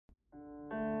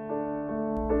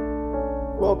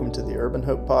Welcome to the Urban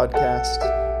Hope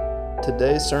Podcast.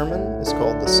 Today's sermon is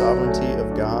called The Sovereignty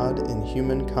of God in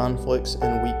Human Conflicts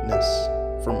and Weakness,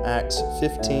 from Acts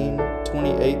 15,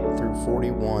 28 through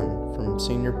 41, from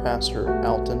Senior Pastor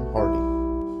Alton Hardy.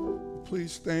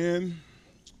 Please stand,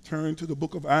 turn to the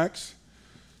book of Acts,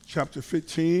 chapter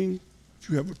 15. If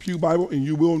you have a pew Bible, and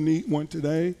you will need one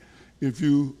today, if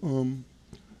you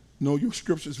know your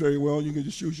scriptures very well, you can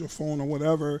just use your phone or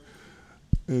whatever.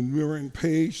 And we're in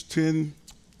page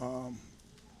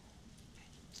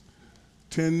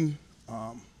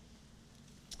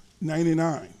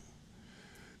 1099.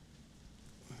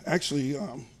 Actually,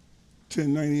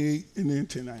 1098 and then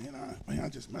 1099. Man, I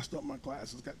just messed up my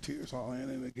glasses, got tears all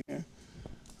in it again.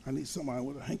 I need somebody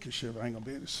with a handkerchief. I ain't gonna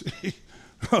be able to see.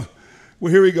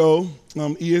 Well, here we go.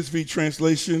 ESV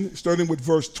translation, starting with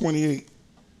verse 28.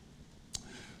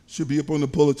 Should be up on the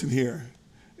bulletin here.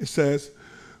 It says,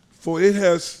 "For it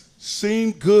has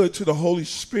seemed good to the Holy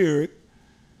Spirit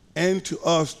and to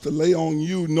us to lay on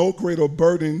you no greater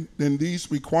burden than these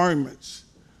requirements,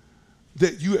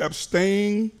 that you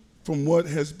abstain from what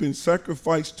has been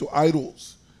sacrificed to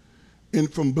idols,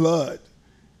 and from blood,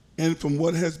 and from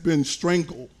what has been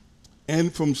strangled,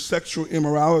 and from sexual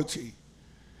immorality.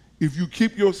 If you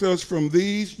keep yourselves from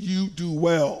these, you do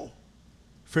well.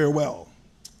 Farewell."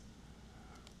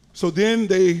 So then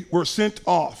they were sent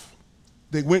off.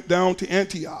 They went down to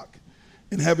Antioch,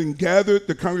 and having gathered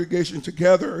the congregation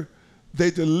together, they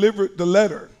delivered the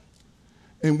letter.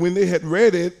 And when they had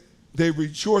read it, they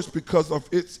rejoiced because of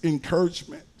its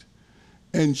encouragement.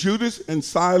 And Judas and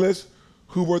Silas,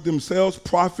 who were themselves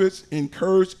prophets,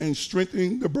 encouraged and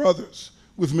strengthened the brothers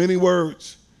with many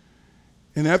words.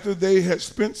 And after they had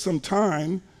spent some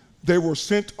time, they were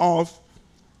sent off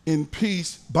in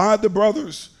peace by the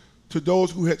brothers to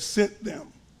those who had sent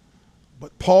them.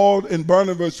 But Paul and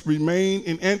Barnabas remained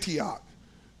in Antioch,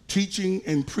 teaching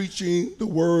and preaching the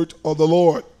word of the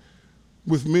Lord,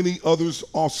 with many others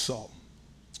also.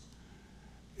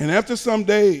 And after some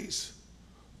days,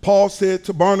 Paul said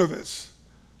to Barnabas,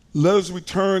 "Let us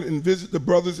return and visit the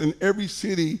brothers in every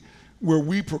city where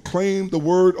we proclaim the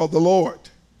word of the Lord,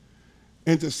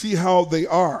 and to see how they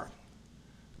are."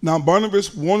 Now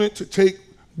Barnabas wanted to take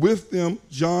with them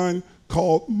John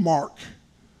called Mark,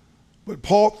 but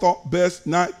Paul thought best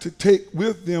not to take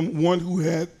with them one who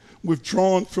had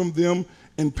withdrawn from them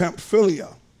in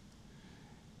Pamphylia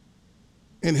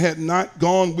and had not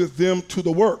gone with them to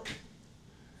the work.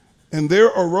 And there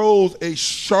arose a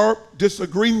sharp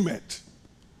disagreement,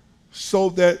 so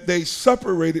that they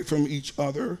separated from each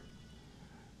other.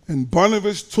 And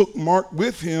Barnabas took Mark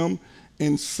with him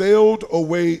and sailed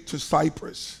away to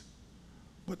Cyprus.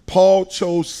 But Paul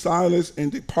chose Silas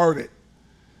and departed,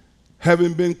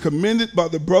 having been commended by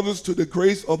the brothers to the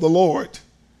grace of the Lord.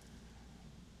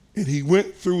 And he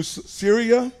went through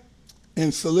Syria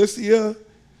and Cilicia,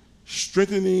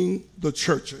 strengthening the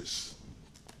churches.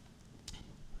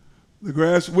 The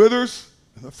grass withers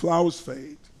and the flowers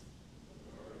fade.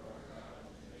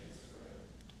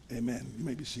 Amen. You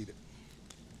may be seated.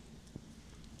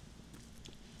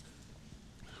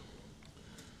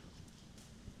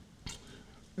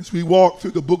 As we walk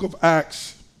through the book of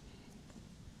Acts,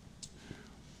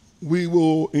 we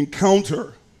will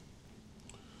encounter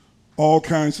all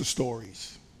kinds of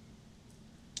stories.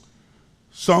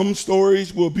 Some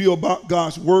stories will be about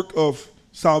God's work of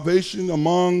salvation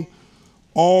among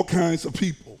all kinds of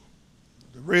people,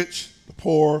 the rich, the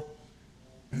poor,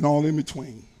 and all in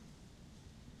between.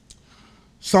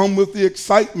 Some with the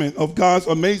excitement of God's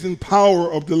amazing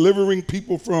power of delivering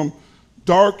people from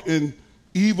dark and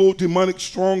evil demonic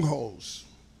strongholds.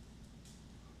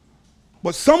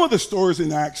 But some of the stories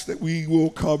in Acts that we will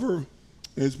cover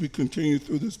as we continue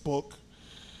through this book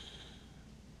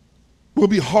will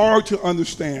be hard to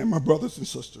understand, my brothers and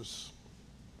sisters.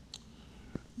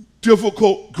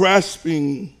 Difficult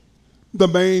grasping the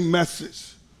main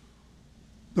message,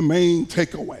 the main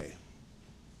takeaway.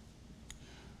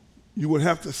 You would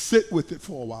have to sit with it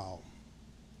for a while.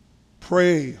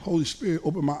 Pray, Holy Spirit,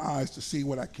 open my eyes to see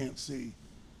what I can't see.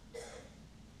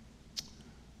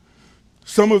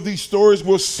 Some of these stories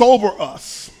will sober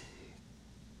us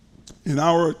in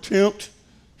our attempt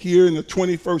here in the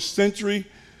 21st century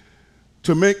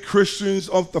to make Christians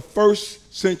of the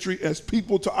first century as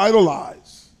people to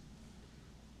idolize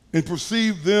and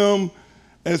perceive them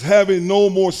as having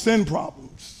no more sin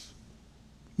problems,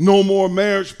 no more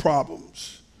marriage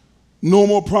problems, no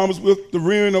more problems with the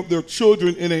rearing of their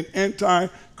children in an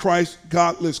anti-Christ,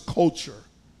 godless culture.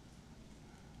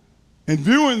 And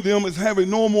viewing them as having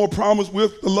no more problems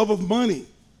with the love of money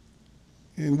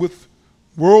and with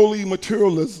worldly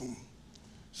materialism.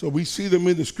 So we see them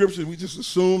in the scriptures. We just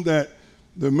assume that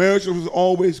Their marriage was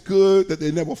always good, that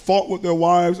they never fought with their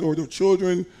wives or their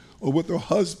children or with their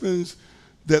husbands,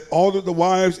 that all of the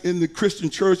wives in the Christian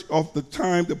church of the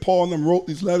time that Paul and them wrote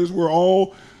these letters were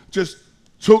all just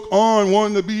took on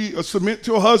wanting to submit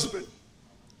to a husband.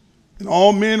 And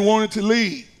all men wanted to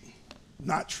lead.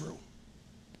 Not true.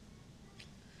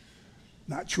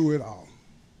 Not true at all.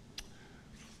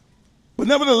 But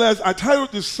nevertheless, I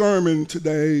titled this sermon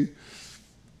today,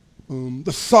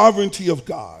 The Sovereignty of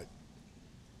God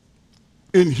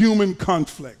in Human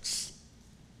Conflicts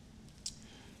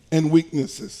and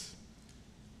Weaknesses,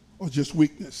 or just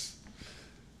weakness.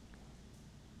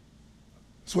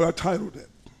 That's what I titled it.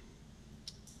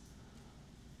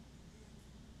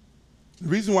 The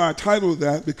reason why I titled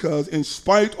that, because in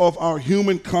spite of our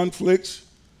human conflicts,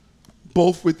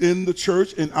 both within the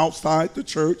church and outside the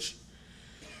church,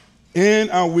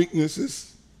 and our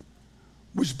weaknesses,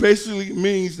 which basically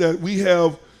means that we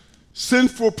have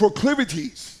sinful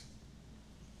proclivities,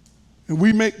 and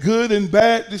we make good and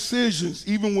bad decisions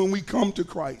even when we come to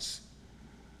Christ,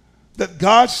 that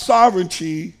God's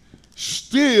sovereignty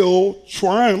still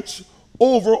triumphs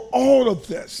over all of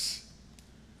this.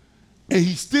 And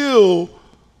he still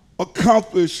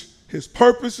accomplished his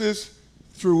purposes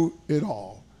through it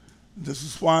all. This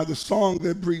is why the song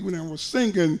that Bree and I were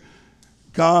singing,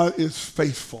 God is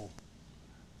faithful.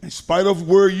 In spite of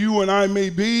where you and I may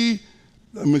be,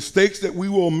 the mistakes that we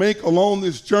will make along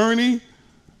this journey,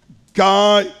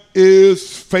 God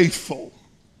is faithful.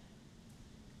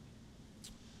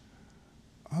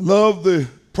 I love the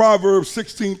Proverbs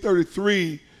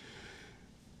 16:33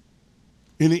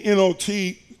 in the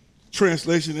NLT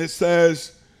translation. It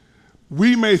says,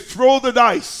 we may throw the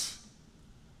dice.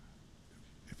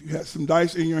 If you had some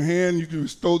dice in your hand, you can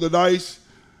just throw the dice.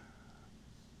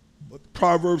 But the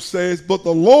Proverbs says, but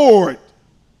the Lord,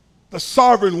 the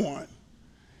sovereign one,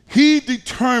 he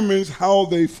determines how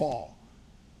they fall.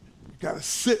 You got to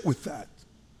sit with that.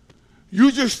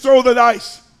 You just throw the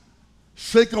dice.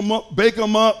 Shake them up, bake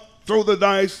them up, throw the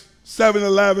dice,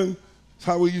 7-11. That's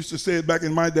how we used to say it back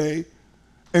in my day.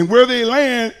 And where they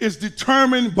land is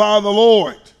determined by the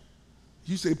Lord.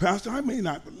 You say, Pastor, I may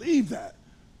not believe that.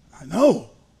 I know.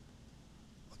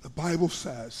 But the Bible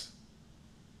says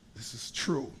this is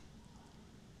true.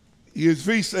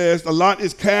 ESV says the lot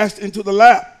is cast into the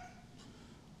lap,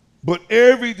 but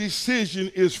every decision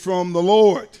is from the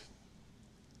Lord.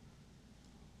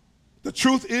 The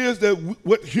truth is that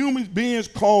what human beings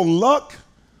call luck,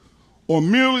 or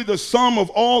merely the sum of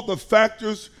all the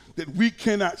factors that we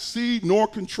cannot see nor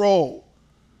control,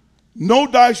 no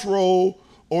dice roll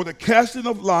or the casting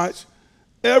of lots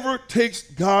ever takes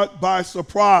God by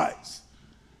surprise.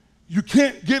 You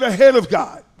can't get ahead of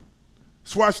God.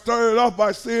 That's why I started off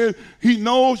by saying he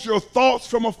knows your thoughts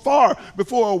from afar.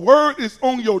 Before a word is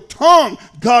on your tongue,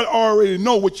 God already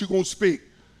knows what you're going to speak.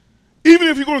 Even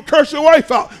if you're going to curse your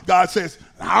wife out, God says,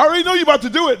 I already know you're about to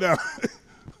do it now.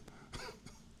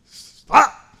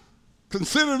 Stop.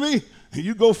 Consider me. And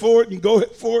you go for it and go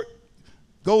for it.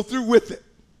 Go through with it.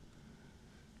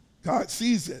 God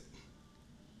sees it.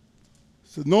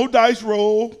 So no dice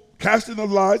roll, casting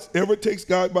of lots ever takes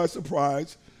God by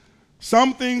surprise.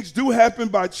 Some things do happen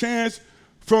by chance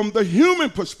from the human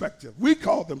perspective. We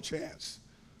call them chance.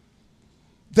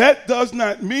 That does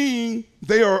not mean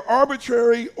they are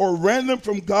arbitrary or random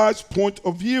from God's point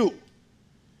of view.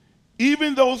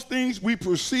 Even those things we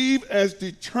perceive as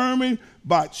determined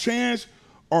by chance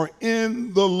are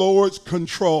in the Lord's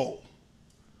control.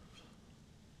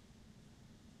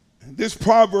 And this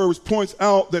Proverbs points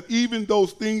out that even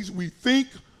those things we think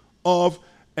of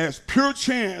as pure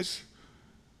chance,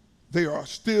 they are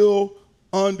still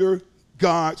under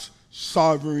God's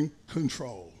sovereign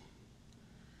control.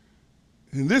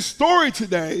 In this story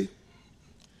today,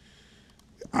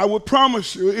 I would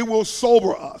promise you it will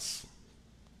sober us.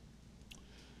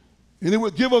 And it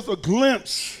would give us a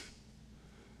glimpse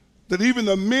that even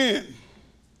the men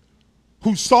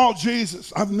who saw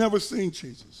Jesus, I've never seen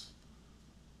Jesus.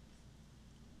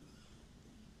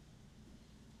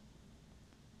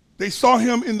 They saw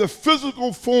him in the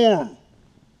physical form.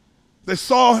 They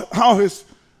saw how his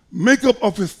makeup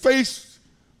of his face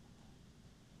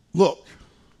looked,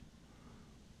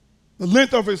 the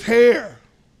length of his hair,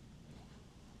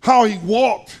 how he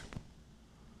walked,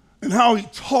 and how he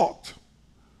talked.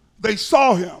 They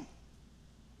saw him.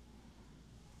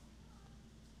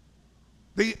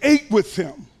 They ate with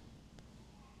him.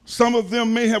 Some of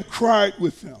them may have cried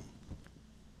with him.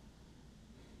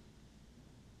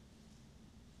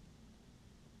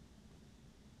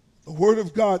 The Word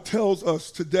of God tells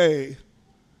us today,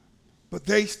 but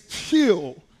they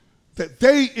still, that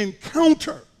they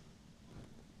encounter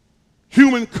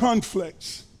human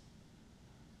conflicts,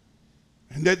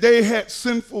 and that they had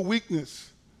sinful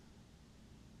weakness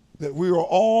that we are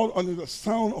all under the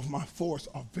sound of my voice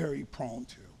are very prone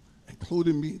to,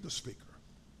 including me, the speaker.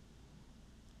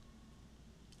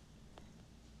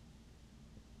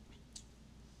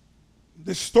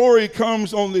 This story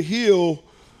comes on the heel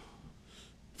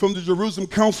from the Jerusalem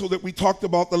Council that we talked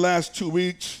about the last 2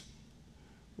 weeks,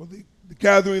 with the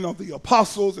gathering of the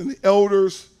apostles and the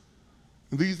elders.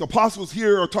 And these apostles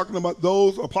here are talking about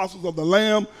those apostles of the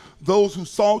Lamb, those who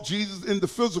saw Jesus in the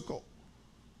physical.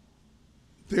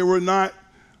 They were not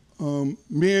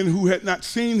men who had not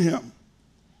seen him.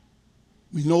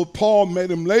 We know Paul met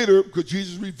him later because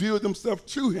Jesus revealed himself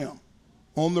to him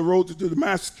on the road to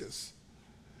Damascus.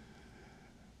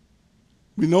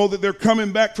 We know that they're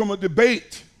coming back from a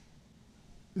debate.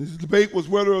 This debate was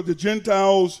whether the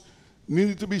Gentiles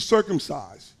needed to be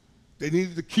circumcised. They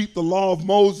needed to keep the law of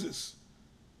Moses.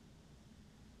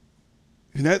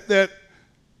 And at that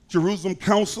Jerusalem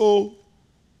council,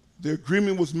 the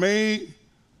agreement was made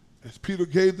as Peter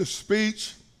gave the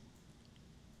speech.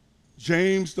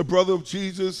 James, the brother of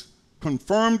Jesus,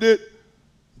 confirmed it,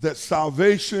 that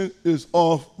salvation is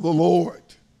of the Lord.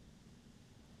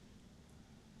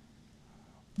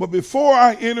 But before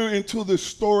I enter into this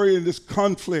story and this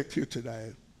conflict here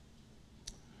today,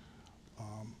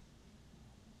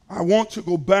 I want to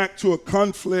go back to a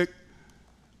conflict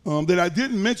that I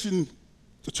didn't mention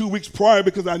the 2 weeks prior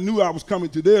because I knew I was coming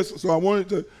to this, so I wanted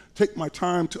to take my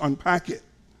time to unpack it.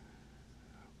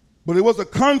 But it was a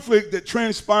conflict that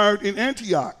transpired in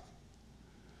Antioch.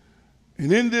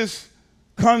 And in this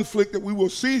conflict that we will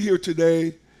see here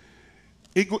today,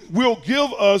 it will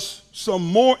give us some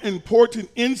more important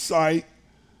insight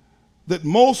that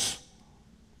most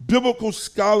biblical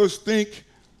scholars think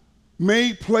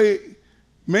may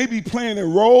be playing a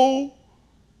role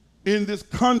in this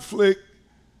conflict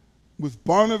with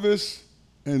Barnabas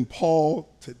and Paul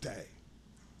today.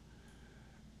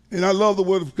 And I love the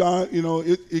Word of God. You know,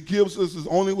 it gives us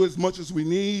only as much as we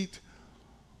need.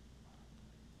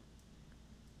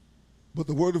 But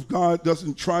the Word of God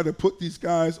doesn't try to put these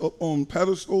guys up on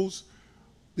pedestals.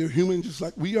 They're human just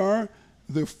like we are.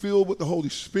 They're filled with the Holy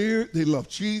Spirit. They love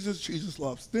Jesus. Jesus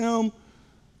loves them.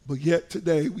 But yet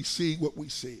today we see what we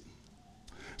see.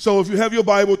 So if you have your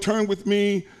Bible, turn with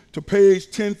me to page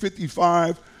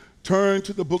 1055. Turn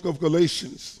to the book of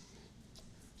Galatians,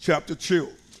 chapter 2.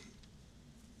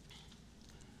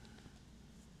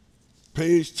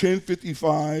 Page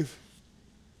 1055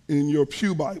 in your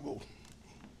pew Bible.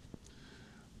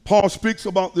 Paul speaks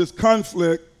about this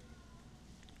conflict.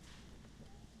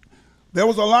 There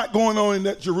was a lot going on in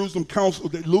that Jerusalem council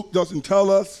that Luke doesn't tell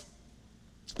us.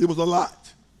 It was a lot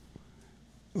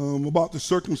about the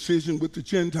circumcision with the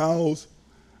Gentiles,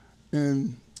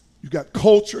 and you got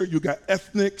culture, you got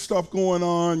ethnic stuff going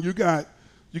on, you got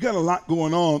a lot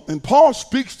going on. And Paul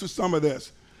speaks to some of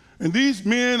this. And these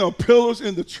men are pillars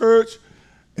in the church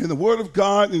and the Word of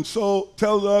God, and so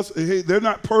tells us, hey, they're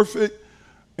not perfect.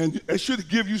 And it should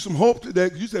give you some hope today,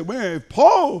 because you say, man, if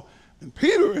Paul and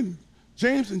Peter and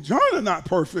James and John are not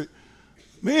perfect,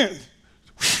 man,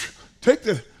 take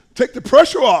the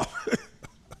pressure off.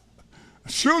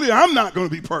 Surely I'm not going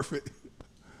to be perfect.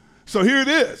 So here it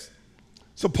is.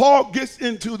 So Paul gets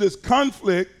into this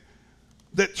conflict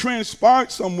that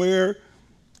transpired somewhere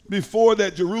before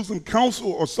that Jerusalem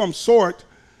council or some sort.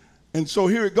 And so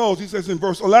here it goes. He says in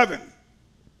verse 11,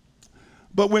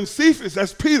 but when Cephas,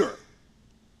 that's Peter,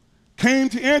 came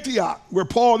to Antioch, where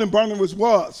Paul and Barnabas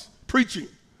was preaching,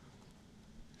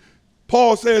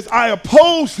 Paul says, I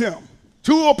opposed him,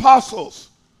 2 apostles,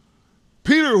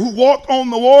 Peter, who walked on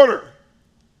the water,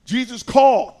 Jesus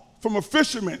called from a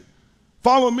fisherman,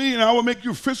 follow me and I will make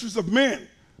you fishers of men.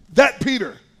 That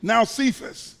Peter, now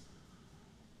Cephas.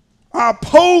 I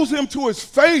oppose him to his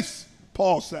face,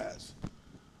 Paul says.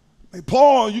 Hey,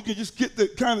 Paul, you can just get the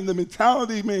kind of the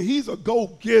mentality, man, he's a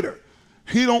go-getter.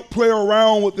 He don't play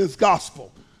around with this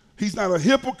gospel. He's not a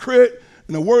hypocrite.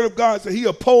 And the Word of God said he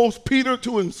opposed Peter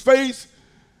to his face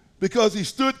because he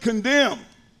stood condemned.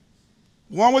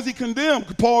 Why was he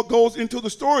condemned? Paul goes into the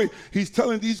story. He's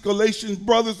telling these Galatian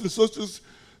brothers and sisters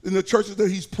in the churches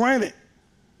that he's planted.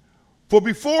 For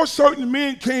before certain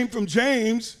men came from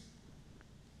James,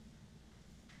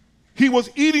 he was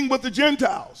eating with the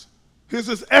Gentiles. Here's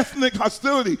this ethnic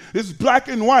hostility. This is black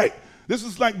and white. This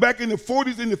is like back in the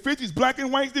 40s and the 50s, black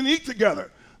and whites didn't eat together.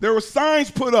 There were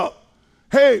signs put up.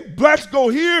 Hey, blacks go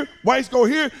here, whites go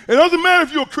here. It doesn't matter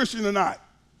if you're a Christian or not.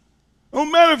 It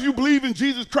don't matter if you believe in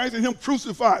Jesus Christ and him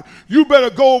crucified. You better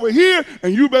go over here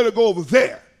and you better go over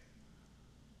there.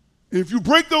 And if you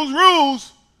break those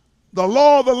rules, the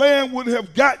law of the land would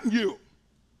have gotten you.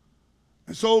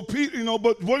 And so, Peter,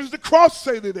 but what does the cross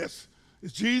say to this?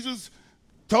 Is Jesus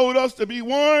told us to be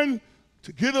one,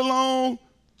 to get along,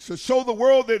 to show the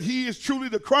world that he is truly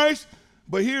the Christ.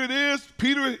 But here it is.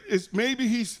 Peter is maybe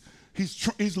he's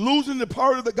losing the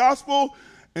part of the gospel.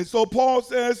 And so Paul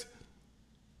says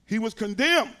he was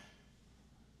condemned.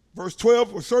 Verse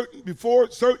 12, before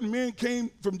certain men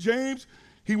came from James,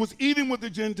 he was eating with the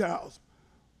Gentiles.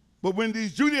 But when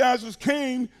these Judaizers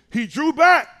came, he drew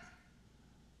back.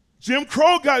 Jim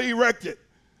Crow got erected,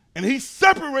 and he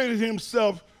separated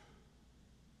himself,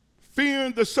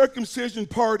 fearing the circumcision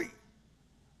party.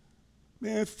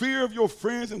 Man, fear of your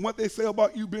friends and what they say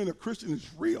about you being a Christian is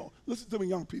real. Listen to me,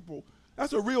 young people.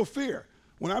 That's a real fear.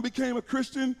 When I became a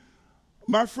Christian,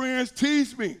 my friends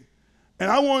teased me, and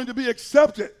I wanted to be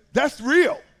accepted. That's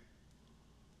real.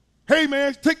 Hey,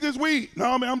 man, take this weed.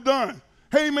 No, man, I'm done.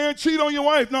 Hey, man, cheat on your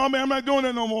wife. No, man, I'm not doing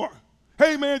that no more.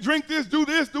 Hey, man, drink this, do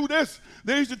this, do this.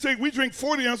 We drink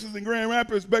 40 ounces in Grand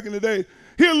Rapids back in the day.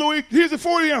 Here, Louis, here's a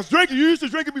 40 ounce. Drink it. You used to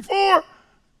drink it before.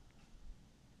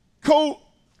 Cold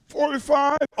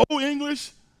 45, old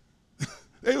English.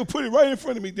 They would put it right in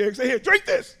front of me, Derek. Say, here, drink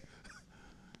this.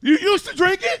 You used to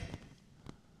drink it?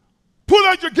 Pull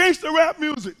out your gangster rap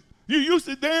music. You used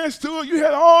to dance to it. You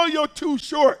had all your Too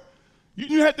Short.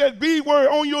 You had that B word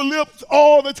on your lips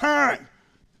all the time.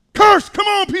 Curse. Come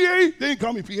on, PA. They didn't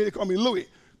call me PA. They called me Louis.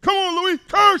 Come on, Louis.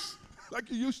 Curse like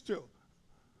you used to.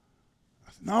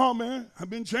 I said, no, man. I've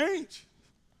been changed.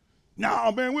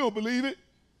 No, man. We don't believe it.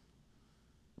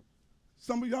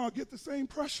 Some of y'all get the same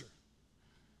pressure.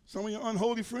 Some of your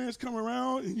unholy friends come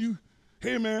around and you,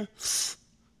 hey, man,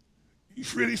 you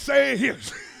really say it here.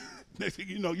 Next thing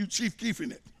you know, you Chief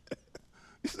Keefing it.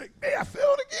 He's like, hey, I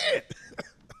failed again.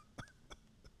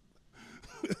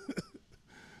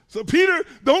 So Peter,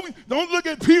 don't look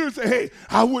at Peter and say, hey,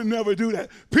 I would never do that.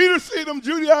 Peter said to them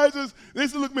Judaizers, they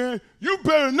said, look, man, you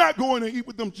better not go in and eat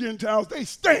with them Gentiles. They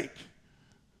stink.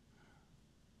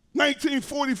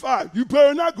 1945, you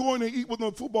better not go in and eat with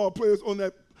them football players on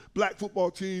that black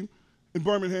football team in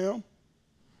Birmingham.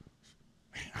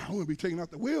 Man, I don't want to be taken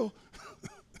out the wheel.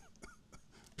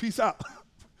 Peace out.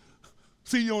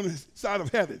 See you on the side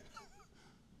of heaven.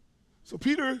 So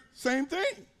Peter, same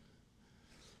thing.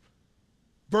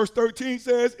 Verse 13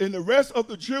 says, and the rest of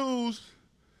the Jews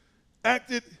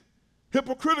acted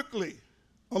hypocritically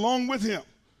along with him.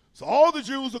 So all the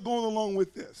Jews are going along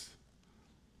with this.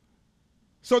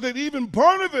 So that even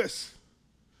Barnabas,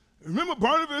 remember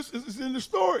Barnabas is in the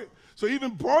story. So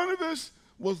even Barnabas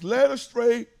was led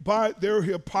astray by their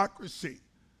hypocrisy.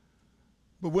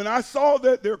 But when I saw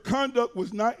that their conduct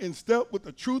was not in step with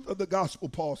the truth of the gospel,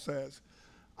 Paul says,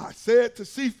 I said to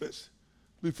Cephas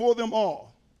before them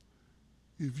all,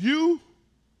 if you,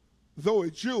 though a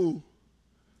Jew,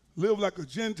 live like a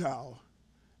Gentile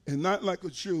and not like a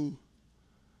Jew,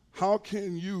 how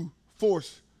can you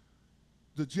force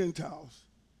the Gentiles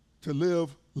to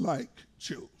live like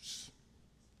Jews?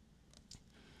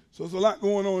 So there's a lot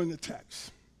going on in the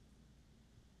text.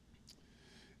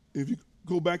 If you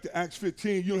go back to Acts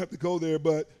 15, you don't have to go there,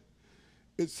 but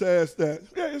it says that,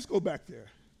 yeah, let's go back there.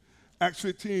 Acts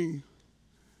 15.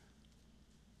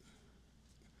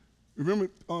 Remember,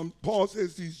 Paul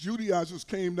says these Judaizers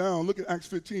came down. Look at Acts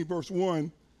 15, verse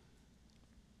 1.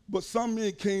 But some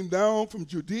men came down from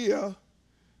Judea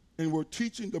and were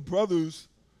teaching the brothers,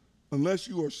 unless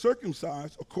you are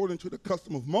circumcised according to the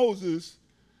custom of Moses,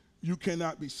 you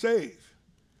cannot be saved.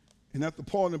 And after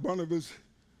Paul and Barnabas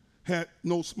had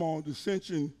no small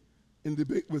dissension in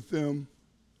debate with them,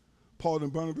 Paul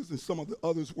and Barnabas and some of the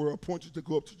others were appointed to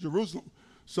go up to Jerusalem.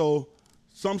 So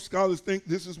some scholars think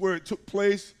this is where it took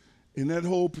place. In that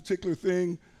whole particular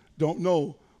thing, don't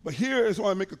know. But here is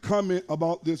why I make a comment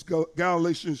about this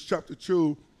Galatians chapter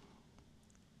 2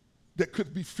 that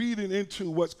could be feeding into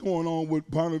what's going on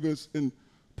with Barnabas and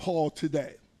Paul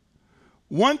today.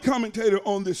 One commentator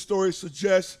on this story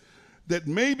suggests that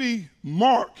maybe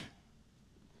Mark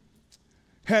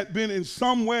had been in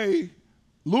some way,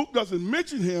 Luke doesn't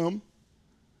mention him,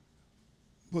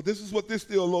 but this is what this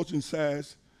theologian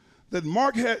says, that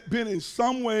Mark had been in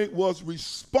some way was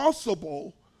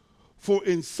responsible for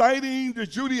inciting the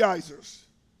Judaizers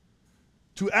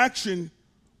to action,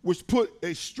 which put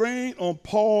a strain on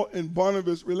Paul and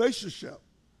Barnabas' relationship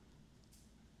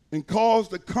and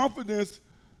caused the confidence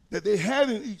that they had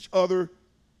in each other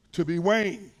to be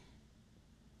waned.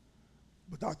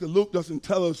 But Dr. Luke doesn't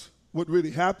tell us what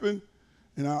really happened,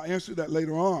 and I'll answer that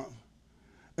later on.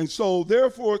 And so,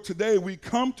 therefore, today we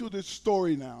come to this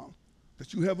story now,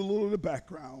 that you have a little of the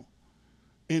background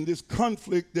in this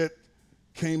conflict that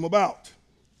came about.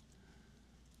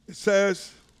 It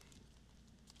says,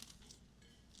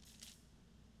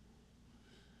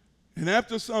 And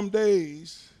after some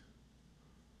days,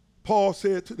 Paul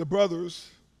said to the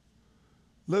brothers,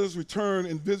 let us return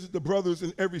and visit the brothers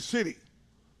in every city.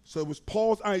 So it was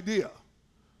Paul's idea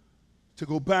to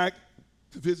go back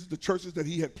to visit the churches that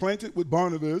he had planted with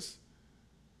Barnabas.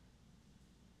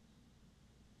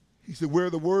 He said,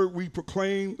 where the word we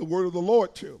proclaim the word of the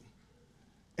Lord to,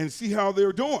 and see how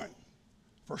they're doing.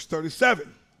 Verse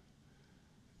 37.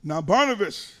 Now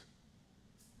Barnabas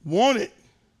wanted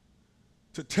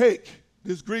to take,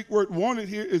 this Greek word wanted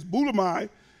here is boulomai.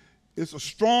 It's a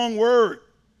strong word.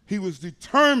 He was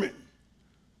determined,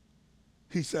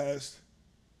 he says.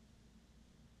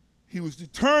 He was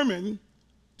determined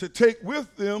to take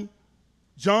with them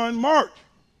John Mark,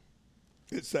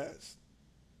 it says.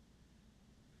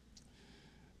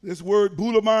 This word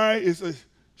boulomai is a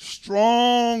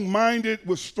strong-minded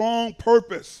with strong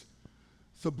purpose.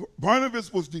 So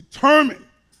Barnabas was determined.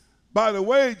 By the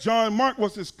way, John Mark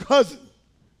was his cousin.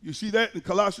 You see that in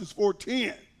Colossians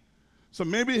 4:10. So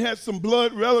maybe it had some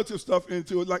blood relative stuff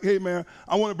into it, like, hey, man,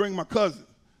 I want to bring my cousin.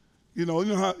 You know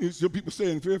how people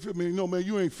say in Fairfield, man, man,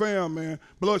 you ain't fam, man.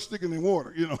 Blood sticking in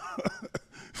water,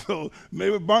 So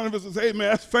maybe Barnabas says, hey,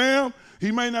 man, that's fam.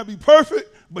 He may not be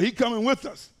perfect, but he coming with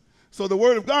us. So the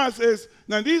word of God says,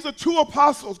 now these are two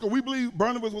apostles, because we believe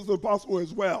Barnabas was an apostle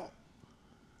as well.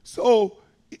 So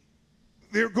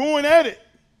they're going at it,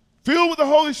 filled with the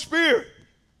Holy Spirit.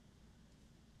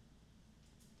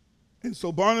 And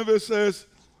so Barnabas says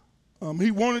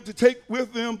he wanted to take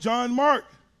with them John Mark,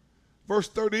 verse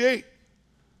 38.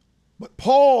 But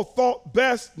Paul thought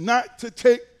best not to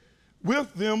take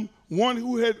with them one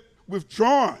who had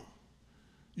withdrawn.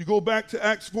 You go back to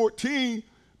Acts 14,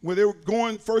 where they were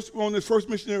going first on this first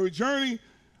missionary journey.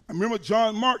 I remember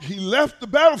John Mark, he left the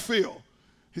battlefield.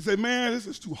 He said, man, this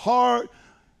is too hard.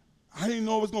 I didn't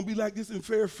know it was going to be like this in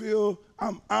Fairfield.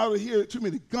 I'm out of here. Too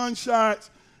many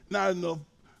gunshots, not enough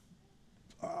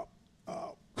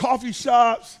coffee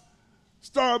shops,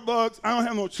 Starbucks. I don't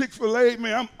have no Chick-fil-A.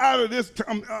 Man, I'm out of this.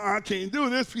 I can't do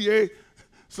this, PA.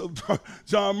 So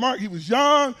John Mark, he was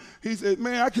young. He said,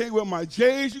 man, I can't wear my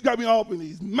J's. You got me all up in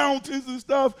these mountains and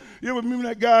stuff. You ever remember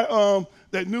that guy,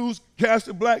 that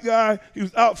newscaster, black guy? He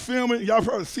was out filming. Y'all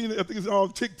probably seen it. I think it's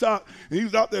on TikTok. And he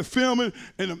was out there filming,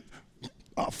 and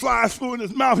flies flew in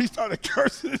his mouth. He started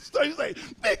cursing and stuff. He's like,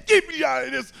 man, get me out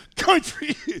of this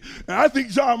country. And I think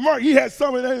John Mark, he had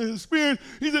some of that in his spirit.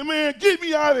 He said, man, get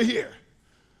me out of here.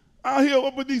 Out here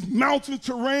up in these mountain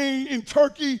terrain in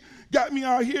Turkey, got me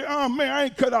out here. Oh, man, I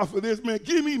ain't cut out for this, man.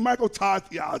 Give me Michael Todd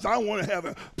theology. I want to have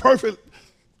a perfect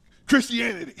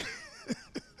Christianity.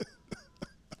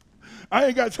 I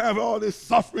ain't got time for all this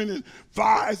suffering and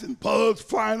flies and bugs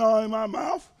flying all in my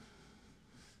mouth.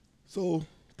 So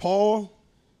Paul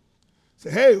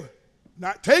said, hey,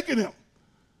 not taking him.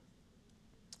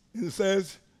 And it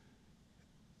says,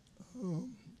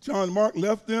 John Mark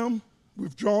left them,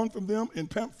 withdrawn from them in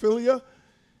Pamphylia,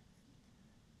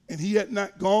 and he had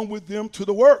not gone with them to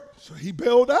the work. So he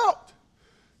bailed out.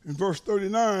 In verse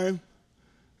 39,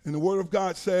 and the word of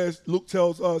God says, Luke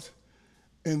tells us,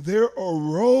 and there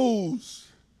arose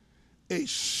a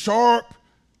sharp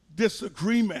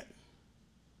disagreement,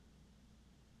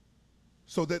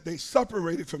 so that they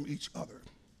separated from each other.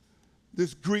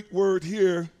 This Greek word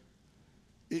here,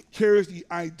 it carries the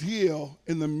ideal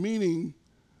and the meaning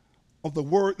of the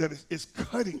word that is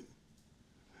cutting.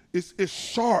 It's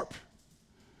sharp.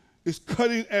 It's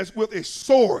cutting as with a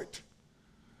sword.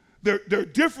 Their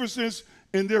differences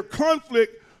and their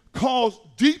conflict caused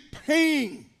deep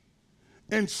pain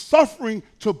and suffering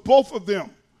to both of them.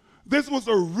 This was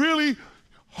a really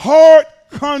hard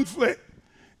conflict.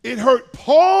 It hurt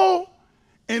Paul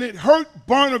and it hurt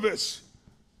Barnabas.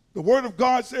 The word of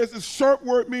God says this sharp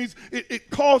word means it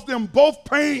caused them both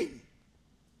pain.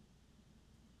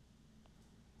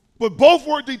 But both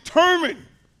were determined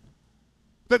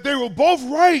that they were both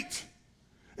right,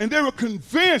 and they were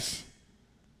convinced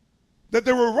that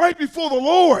they were right before the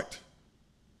Lord.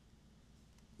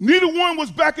 Neither one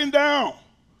was backing down.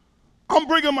 I'm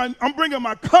bringing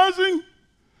my cousin.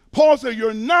 Paul said,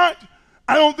 you're not.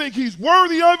 I don't think he's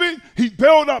worthy of it. He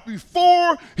bailed out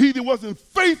before. He wasn't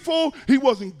faithful. He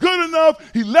wasn't good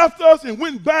enough. He left us and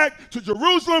went back to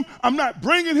Jerusalem. I'm not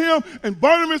bringing him. And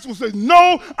Barnabas will say,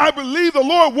 no, I believe the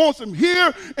Lord wants him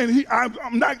here, and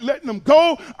I'm not letting him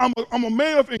go. I'm a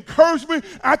man of encouragement.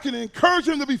 I can encourage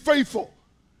him to be faithful.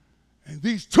 And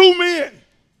these two men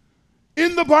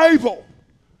in the Bible,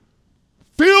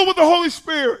 filled with the Holy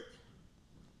Spirit,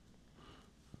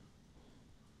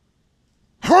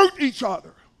 hurt each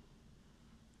other.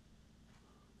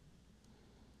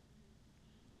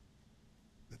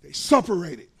 That they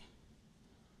separated.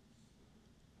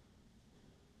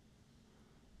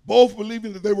 both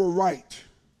believing that they were right.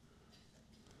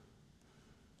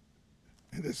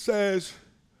 And it says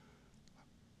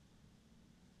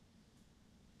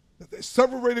that they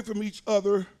separated from each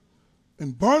other.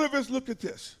 And Barnabas, look at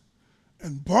this.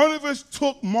 And Barnabas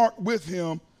took Mark with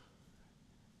him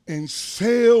and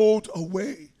sailed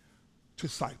away to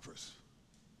Cyprus.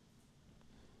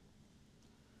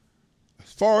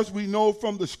 As far as we know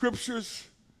from the scriptures,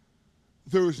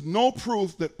 there is no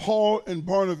proof that Paul and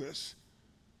Barnabas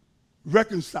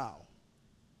reconciled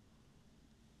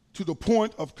to the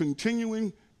point of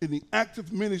continuing in the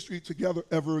active ministry together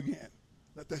ever again.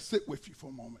 Let that sit with you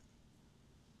for a moment.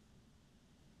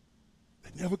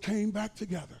 They never came back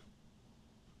together.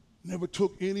 Never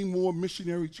took any more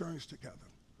missionary journeys together.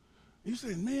 You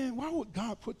say, man, why would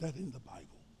God put that in the Bible?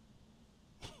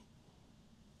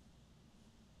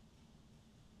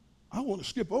 I want to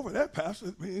skip over that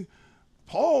passage. I mean,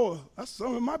 Paul, that's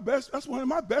one of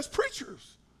my best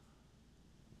preachers.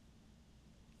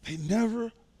 They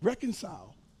never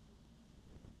reconciled.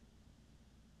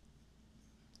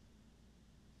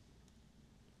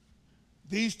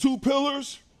 These two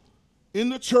pillars in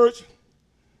the church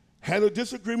had a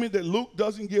disagreement that Luke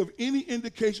doesn't give any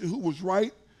indication who was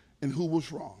right and who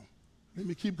was wrong. Let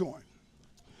me keep going.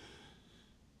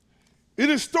 It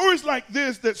is stories like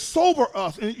this that sober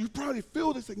us, and you probably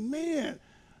feel this, like, man,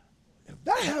 if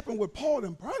that happened with Paul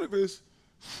and Barnabas,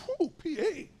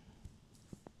 PA.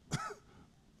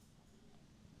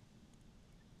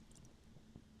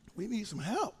 We need some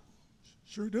help.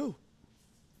 Sure do.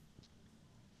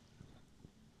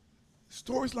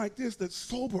 Stories like this that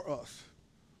sober us,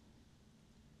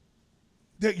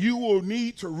 that you will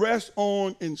need to rest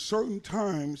on in certain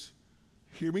times,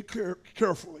 hear me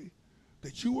carefully,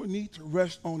 that you will need to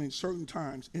rest on in certain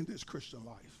times in this Christian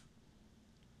life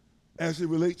as it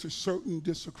relates to certain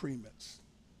disagreements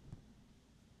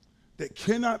that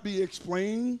cannot be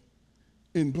explained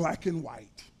in black and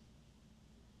white,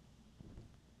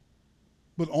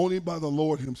 but only by the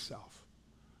Lord himself.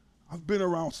 I've been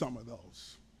around some of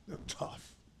those. They're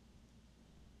tough.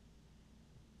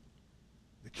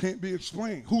 They can't be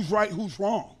explained. Who's right, who's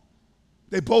wrong?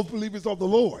 They both believe it's of the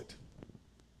Lord.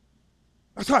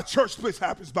 That's how church splits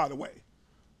happens, by the way.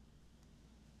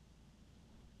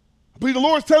 I believe the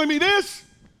Lord's telling me this.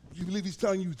 You believe he's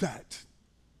telling you that.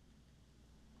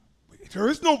 There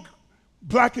is no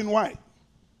black and white.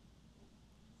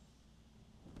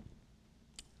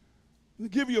 Let me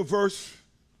give you a verse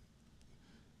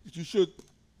that you should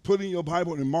put in your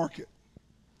Bible and mark it.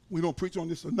 We don't preach on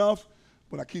this enough,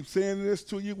 but I keep saying this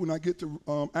to you. When I get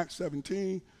to Acts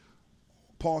 17,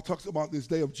 Paul talks about this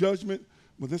day of judgment,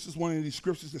 but this is one of these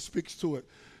scriptures that speaks to it.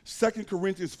 2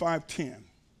 Corinthians 5:10.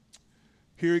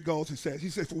 Here it goes. He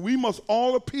says, for we must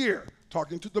all appear,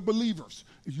 talking to the believers.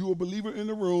 If you're a believer in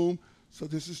the room, so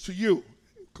this is to you,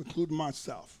 concluding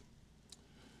myself.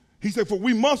 He said, for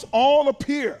we must all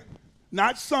appear,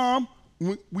 not some,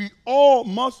 we all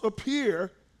must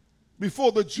appear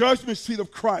before the judgment seat of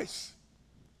Christ,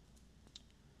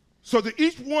 so that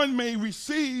each one may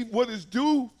receive what is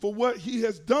due for what he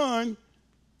has done,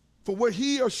 for what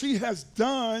he or she has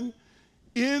done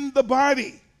in the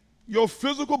body, your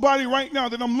physical body right now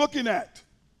that I'm looking at,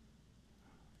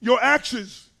 your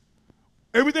actions,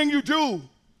 everything you do,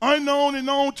 unknown and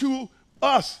known to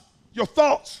us, your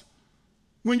thoughts,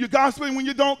 when you're gospeling, when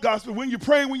you don't gospel, when you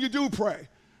pray, when you do pray,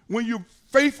 when you're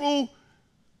faithful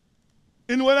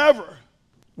in whatever,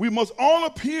 we must all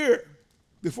appear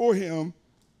before him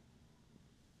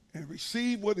and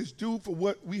receive what is due for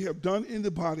what we have done in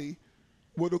the body,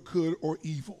 whether good or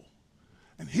evil.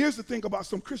 And here's the thing about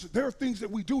some Christians. There are things that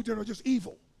we do that are just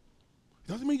evil.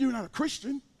 It doesn't mean you're not a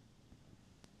Christian.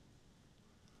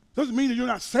 It doesn't mean that you're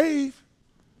not saved.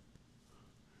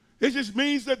 It just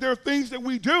means that there are things that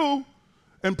we do,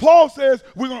 and Paul says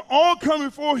we're going to all come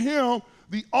before him,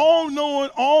 the all-knowing,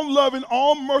 all-loving,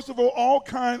 all-merciful,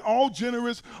 all-kind,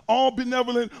 all-generous,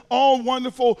 all-benevolent,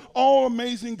 all-wonderful,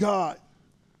 all-amazing God,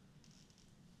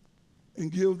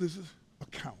 and give this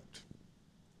account.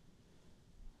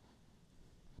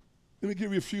 Let me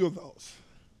give you a few of those.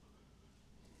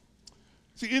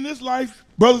 See, in this life,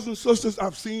 brothers and sisters,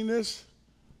 I've seen this.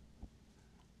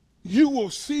 You will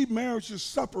see marriages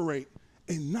separate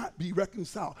and not be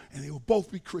reconciled, and they will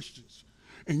both be Christians.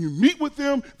 And you meet with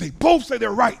them, they both say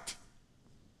they're right.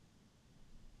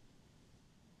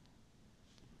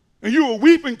 And you will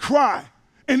weep and cry,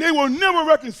 and they will never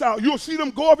reconcile. You'll see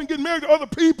them go off and get married to other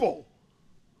people.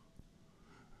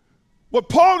 What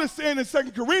Paul is saying in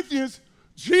 2 Corinthians,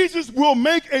 Jesus will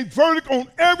make a verdict on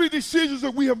every decision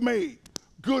that we have made,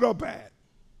 good or bad.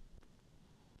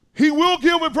 He will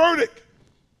give a verdict.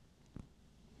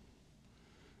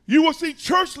 You will see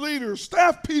church leaders,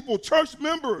 staff people, church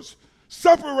members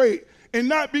separate and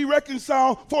not be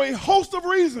reconciled for a host of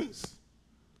reasons.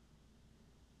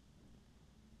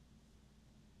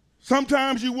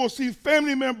 Sometimes you will see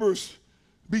family members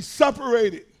be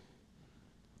separated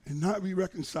and not be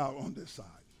reconciled on this side.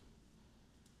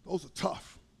 Those are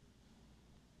tough.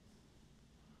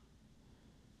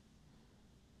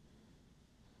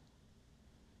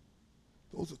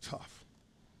 Those are tough.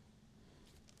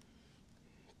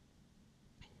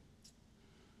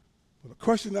 But a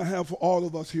question I have for all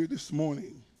of us here this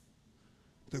morning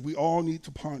that we all need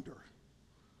to ponder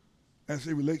as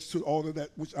it relates to all of that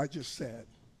which I just said.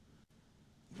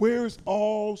 Where is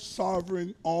all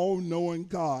sovereign, all-knowing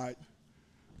God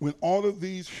when all of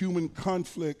these human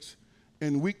conflicts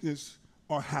and weakness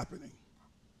are happening?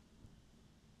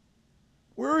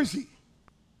 Where is he?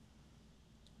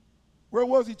 Where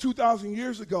was he 2,000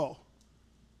 years ago?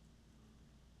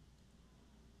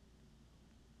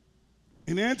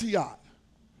 In Antioch,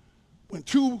 when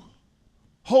two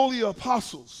holy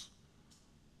apostles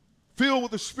filled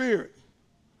with the Spirit,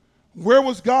 where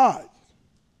was God?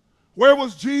 Where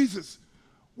was Jesus?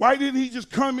 Why didn't he just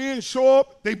come in and show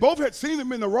up? They both had seen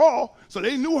him in the raw, so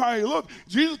they knew how he looked.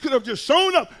 Jesus could have just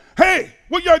shown up. Hey,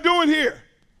 what y'all doing here?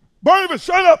 Barnabas,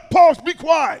 shut up. Paul, be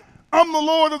quiet. I'm the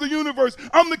Lord of the universe.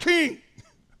 I'm the king.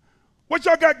 What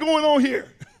y'all got going on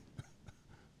here?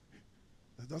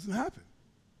 That doesn't happen.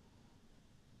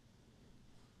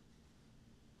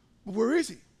 But where is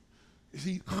he? Is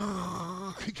he?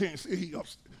 He can't see. He up.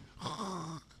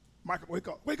 Michael, wake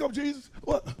up. Wake up, Jesus.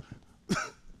 What?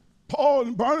 Paul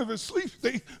and Barnabas sleep.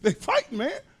 They fighting,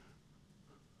 man.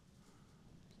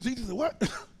 Jesus said, what?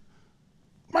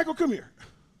 Michael, come here.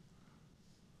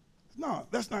 No,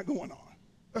 that's not going on.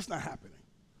 That's not happening.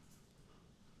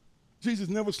 Jesus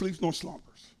never sleeps nor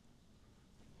slumbers.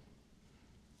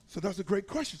 So that's a great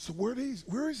question. So where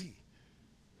is he?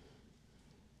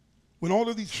 When all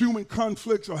of these human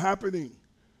conflicts are happening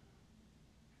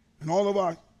and all of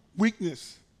our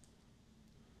weakness,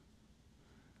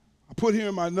 I put here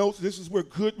in my notes, this is where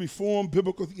good reformed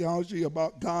biblical theology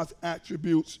about God's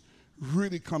attributes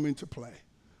really come into play.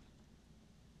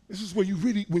 This is where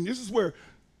this is where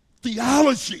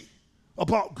theology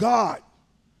about God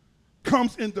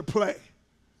comes into play.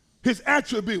 His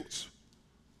attributes.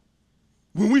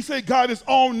 When we say God is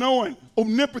all-knowing,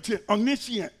 omnipotent,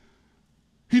 omniscient,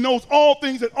 he knows all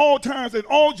things at all times, at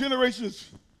all generations.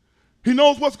 He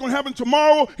knows what's going to happen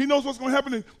tomorrow. He knows what's going to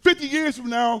happen in 50 years from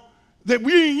now that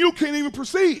we and you can't even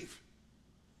perceive.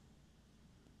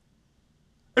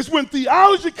 It's when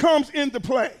theology comes into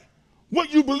play,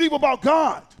 what you believe about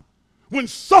God, when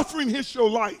suffering hits your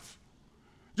life.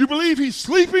 You believe he's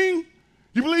sleeping?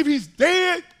 You believe he's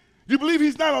dead? You believe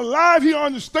he's not alive? He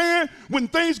understands when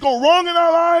things go wrong in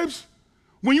our lives,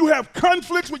 when you have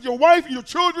conflicts with your wife and your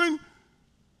children.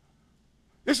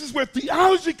 This is where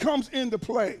theology comes into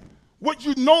play. What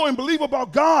you know and believe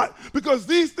about God, because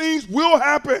these things will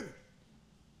happen.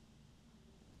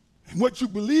 And what you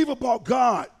believe about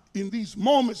God in these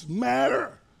moments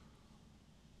matter.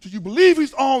 Do you believe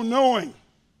he's all-knowing?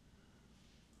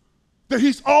 That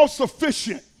he's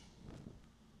all-sufficient?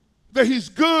 That he's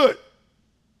good,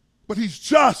 but he's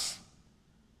just?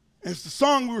 As the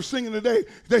song we were singing today,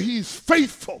 that he's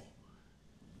faithful,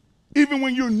 even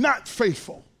when you're not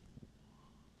faithful.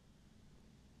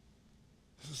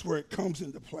 This is where it comes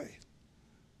into play.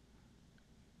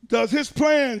 Does his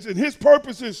plans and his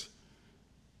purposes,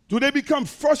 do they become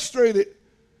frustrated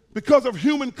because of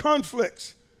human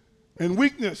conflicts and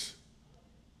weakness?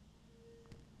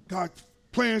 God's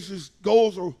plans just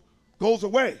goes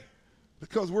away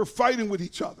because we're fighting with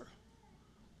each other.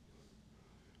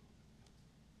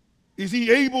 Is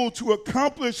he able to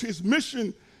accomplish his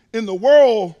mission in the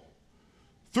world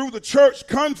through the church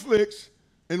conflicts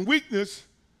and weakness?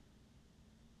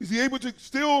 Is he able to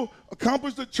still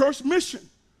accomplish the church mission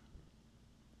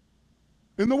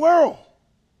in the world?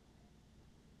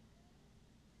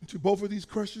 And to both of these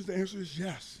questions, the answer is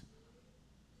yes.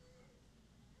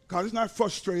 God is not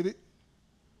frustrated.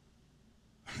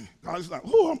 God is like,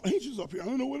 oh, I'm anxious up here. I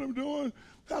don't know what I'm doing.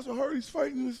 Pastor Hurdy's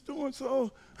fighting this, doing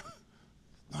so.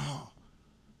 No.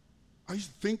 I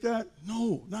used to think that.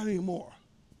 No, not anymore.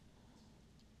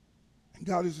 And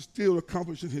God is still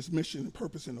accomplishing his mission and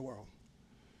purpose in the world.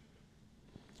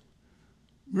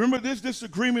 Remember this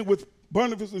disagreement with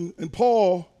Barnabas and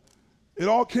Paul, it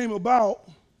all came about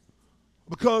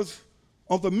because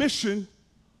of the mission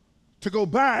to go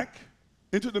back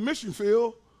into the mission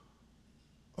field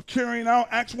of carrying out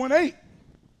Acts 1:8,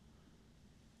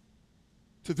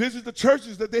 to visit the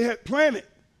churches that they had planted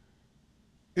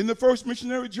in the first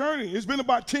missionary journey. It's been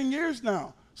about 10 years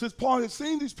now. since Paul had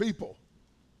seen these people.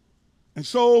 And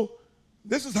so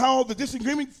this is how the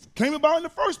disagreement came about in the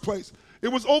first place. It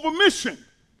was over mission.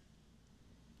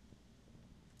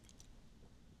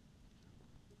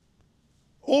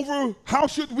 Over how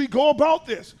should we go about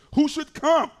this? Who should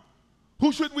come?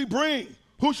 Who should we bring?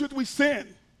 Who should we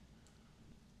send?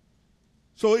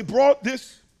 So it brought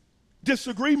this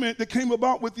disagreement that came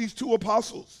about with these two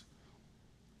apostles.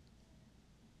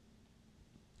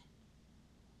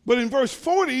 But in verse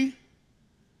 40,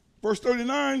 verse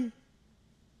 39,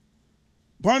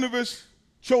 Barnabas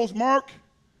chose Mark,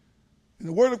 and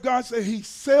the word of God said he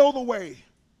sailed away.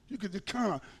 You could just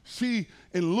kind of see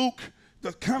in Luke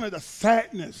the kind of the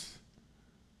sadness.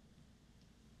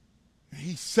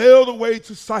 He sailed away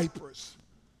to Cyprus.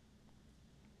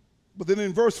 But then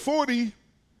in verse 40,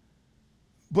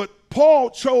 but Paul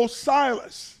chose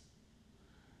Silas.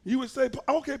 You would say,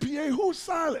 okay, PA, who's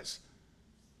Silas?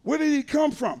 Where did he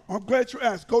come from? I'm glad you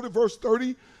asked. Go to verse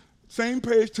 30, same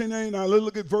page, 1089. Let's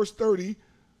look at verse 30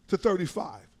 to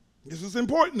 35. This is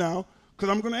important now because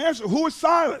I'm going to answer, who is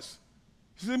Silas?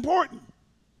 This is important.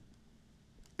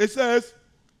 It says,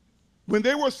 when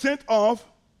they were sent off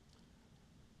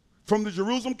from the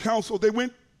Jerusalem council, they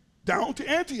went down to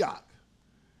Antioch.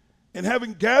 And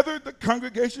having gathered the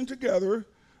congregation together,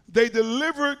 they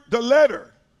delivered the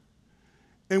letter.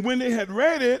 And when they had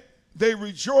read it, they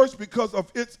rejoiced because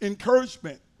of its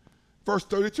encouragement. Verse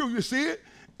 32, you see it?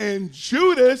 And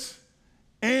Judas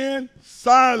and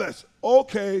Silas,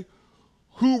 okay,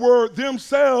 who were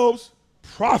themselves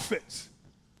prophets,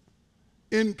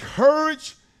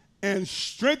 encouraged and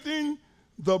strengthened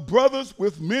the brothers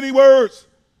with many words.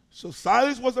 So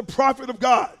Silas was a prophet of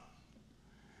God.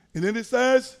 And then it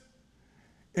says,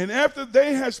 and after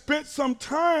they had spent some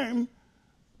time,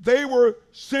 they were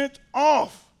sent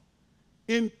off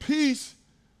in peace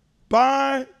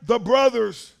by the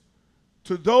brothers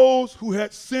to those who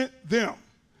had sent them.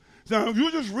 Now, if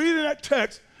you're just reading that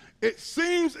text, it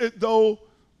seems as though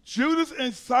Judas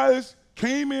and Silas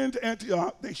came into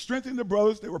Antioch. They strengthened the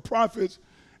brothers. They were prophets,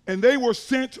 and they were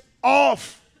sent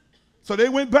off. So they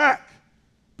went back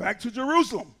to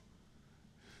Jerusalem.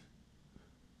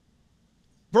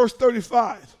 Verse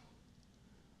 35.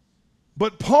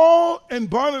 But Paul and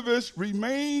Barnabas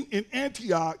remained in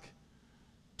Antioch,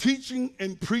 teaching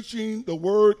and preaching the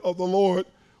word of the Lord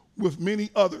with many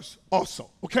others also.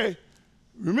 Okay?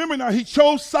 Remember now, he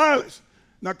chose Silas.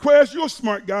 Now, Crash, you're a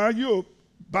smart guy. You're a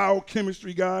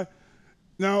biochemistry guy.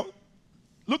 Now,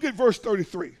 look at verse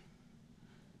 33.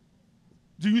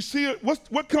 Do you see it?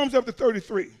 What comes after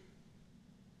 33?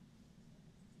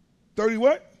 30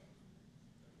 what?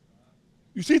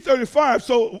 You see 35.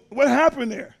 So what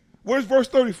happened there? Where's verse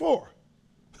 34?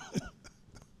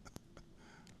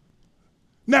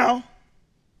 Now,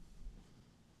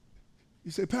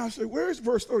 you say, Pastor, where's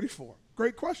verse 34?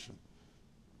 Great question.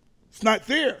 It's not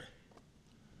there.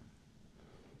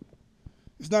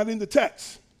 It's not in the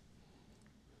text.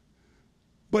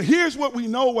 But here's what we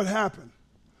know what happened.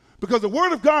 Because the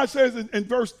word of God says in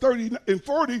verse 30 and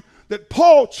 40 that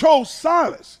Paul chose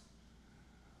Silas.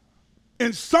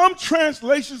 In some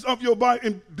translations of your Bible,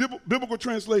 in biblical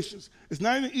translations, it's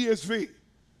not in the ESV.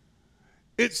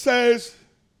 It says,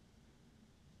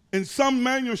 in some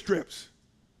manuscripts,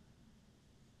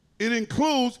 it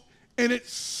includes, and it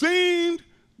seemed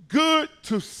good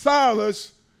to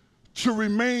Silas to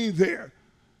remain there.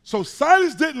 So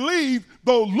Silas didn't leave,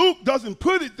 though Luke doesn't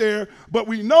put it there, but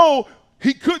we know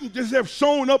he couldn't just have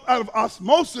shown up out of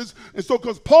osmosis, and so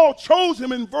because Paul chose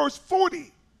him in verse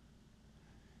 40.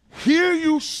 Here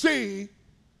you see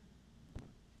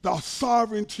the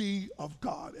sovereignty of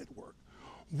God at work.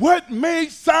 What made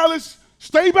Silas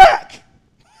stay back?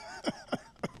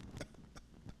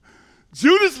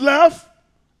 Judas left,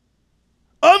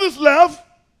 others left,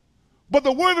 but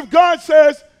the word of God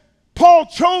says Paul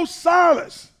chose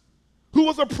Silas, who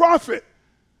was a prophet.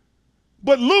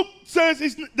 But Luke says he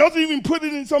doesn't even put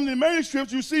it in some of the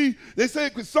manuscripts. You see, they say,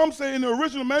 because some say in the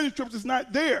original manuscripts it's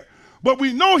not there. But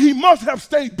we know he must have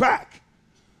stayed back.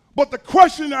 But the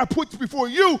question I put before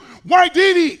you, why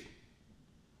did he?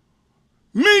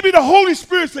 Maybe the Holy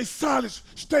Spirit says, Silas,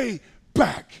 stay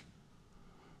back.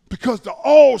 Because the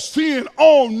all-seeing,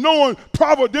 all-knowing,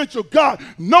 providential God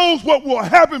knows what will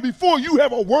happen before you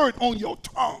have a word on your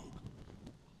tongue.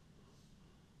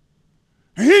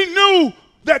 And he knew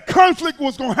that conflict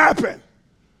was going to happen.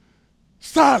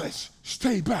 Silas,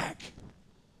 stay back.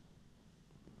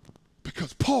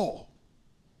 Because Paul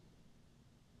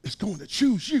is going to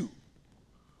choose you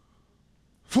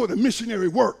for the missionary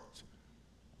work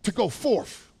to go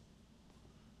forth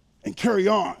and carry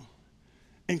on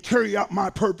and carry out my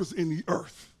purpose in the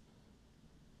earth.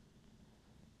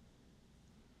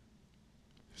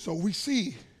 So we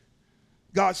see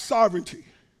God's sovereignty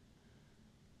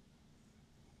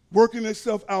working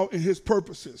itself out in his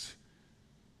purposes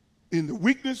in the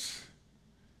weakness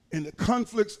and the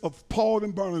conflicts of Paul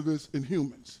and Barnabas and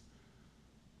humans.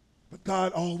 But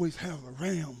God always has a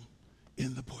ram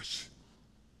in the bush.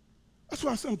 That's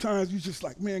why sometimes you're just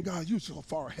like, man, God, you're so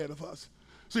far ahead of us.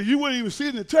 So you wouldn't even see it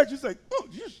in the text. It's like, oh,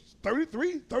 you're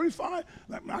 33, 35.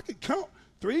 Like, I could count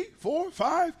 3, 4,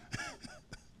 5.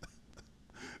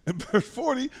 And verse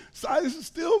 40, Silas is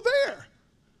still there.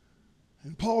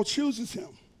 And Paul chooses him.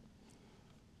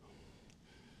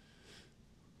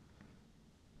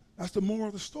 That's the moral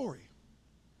of the story.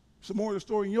 It's the moral of the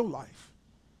story in your life.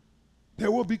 There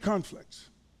will be conflicts.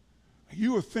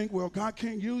 You will think, well, God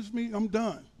can't use me, I'm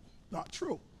done. Not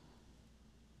true.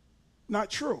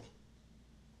 Not true.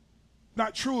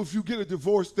 Not true if you get a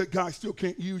divorce that God still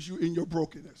can't use you in your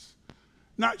brokenness.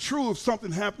 Not true if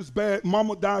something happens bad,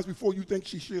 mama dies before you think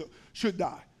she should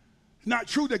die. Not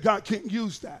true that God can't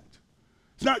use that.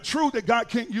 It's not true that God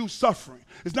can't use suffering.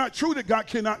 It's not true that God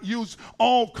cannot use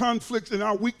all conflicts and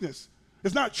our weakness.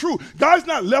 It's not true. God's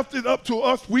not left it up to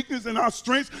us, weakness and our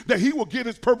strengths, that he will get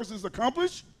his purposes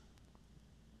accomplished.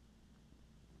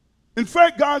 In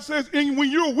fact, God says,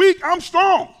 when you're weak, I'm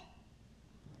strong.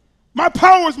 My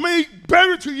power is made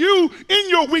better to you in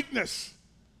your weakness,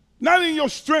 not in your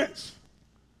strengths.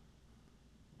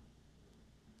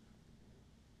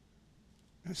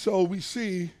 And so we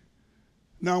see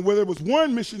now where there was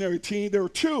one missionary team, there were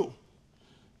two.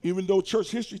 Even though church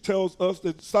history tells us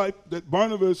that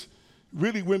Barnabas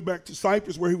really went back to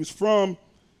Cyprus, where he was from,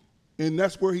 and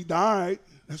that's where he died.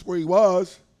 That's where he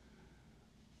was.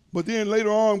 But then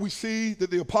later on, we see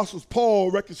that the apostles Paul,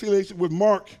 reconciliation with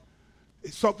Mark,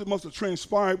 something must have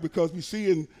transpired, because we see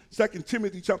in 2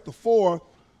 Timothy chapter 4,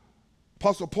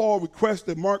 Apostle Paul requests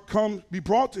that Mark be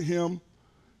brought to him.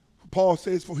 Paul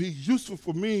says, for he's useful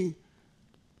for me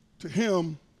to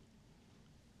him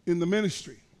in the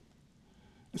ministry.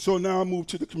 And so now I move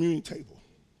to the communion table.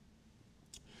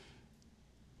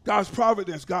 God's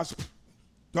providence, God's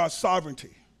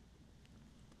sovereignty.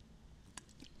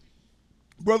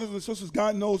 Brothers and sisters,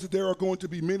 God knows that there are going to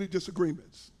be many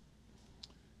disagreements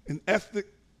and ethnic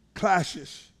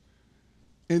clashes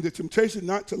and the temptation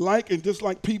not to like and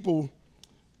dislike people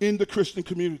in the Christian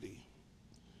community.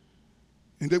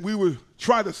 And that we would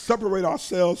try to separate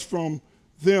ourselves from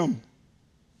them,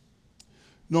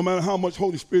 no matter how much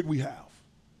Holy Spirit we have.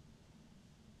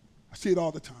 I see it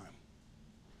all the time.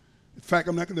 In fact,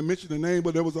 I'm not going to mention the name,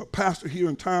 but there was a pastor here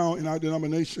in town in our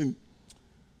denomination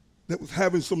that was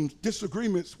having some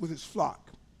disagreements with his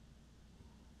flock.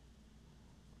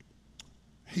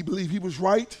 He believed he was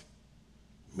right.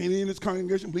 Many in his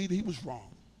congregation believed he was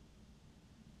wrong.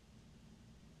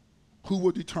 Who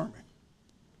will determine?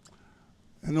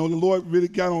 I know the Lord really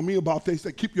got on me about this. He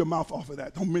said, keep your mouth off of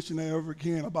that. Don't mention that ever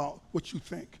again about what you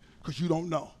think, because you don't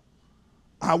know.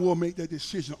 I will make that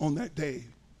decision on that day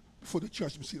before the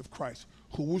judgment seat of Christ.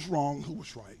 Who was wrong, who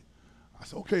was right. I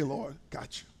said, okay, Lord,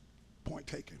 got you. Point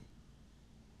taken.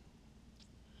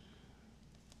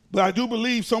 But I do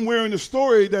believe somewhere in the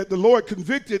story that the Lord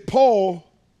convicted Paul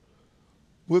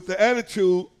with the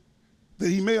attitude that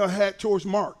he may have had towards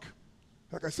Mark.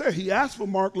 Like I said, he asked for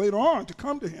Mark later on to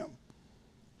come to him,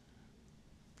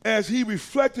 as he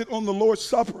reflected on the Lord's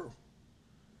Supper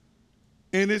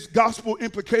and its gospel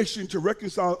implication to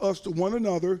reconcile us to one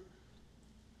another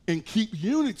and keep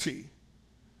unity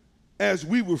as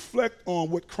we reflect on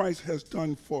what Christ has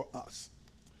done for us.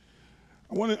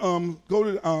 I want to go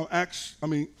to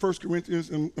 1 Corinthians,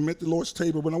 and I'm at the Lord's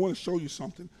table, but I want to show you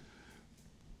something.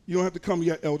 You don't have to come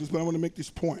yet, elders, but I want to make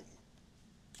this point.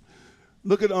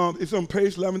 Look at, it's on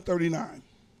page 1139.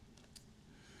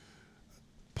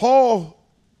 Paul,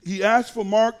 he asked for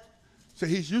Mark, said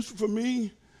he's useful for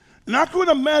me. And I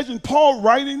couldn't imagine Paul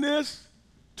writing this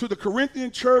to the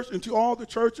Corinthian church and to all the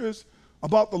churches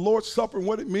about the Lord's Supper and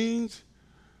what it means,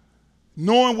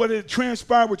 knowing what had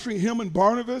transpired between him and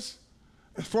Barnabas.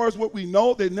 As far as what we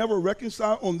know, they never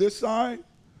reconciled on this side.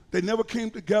 They never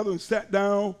came together and sat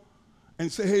down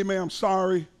and said, hey, man, I'm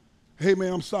sorry. Hey,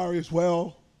 man, I'm sorry as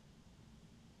well.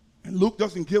 And Luke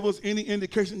doesn't give us any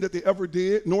indication that they ever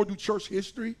did, nor do church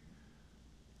history.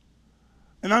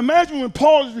 And I imagine when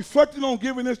Paul is reflecting on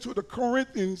giving this to the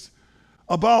Corinthians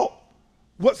about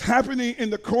what's happening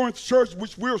in the Corinth church,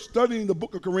 which we're studying the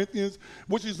book of Corinthians,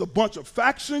 which is a bunch of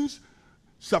factions,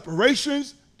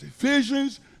 separations,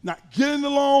 divisions, not getting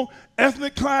along,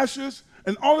 ethnic clashes,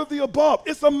 and all of the above.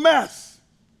 It's a mess.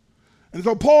 And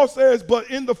so Paul says,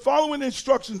 but in the following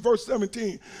instructions, verse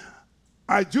 17,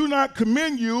 I do not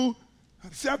commend you.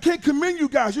 See, I can't commend you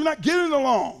guys. You're not getting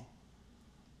along.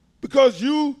 Because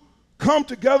you come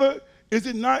together, is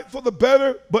it not for the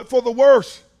better, but for the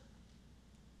worse?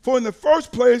 For in the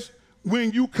first place,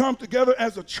 when you come together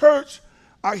as a church,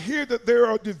 I hear that there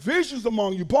are divisions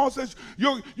among you. Paul says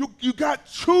you got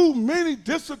too many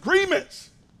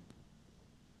disagreements.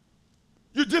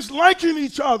 You're disliking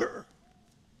each other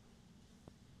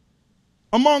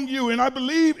among you, and I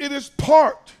believe it is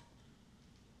part.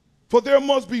 For there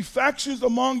must be factions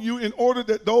among you in order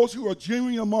that those who are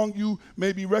genuine among you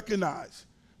may be recognized.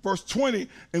 Verse 20,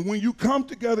 and when you come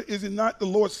together, is it not the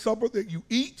Lord's Supper that you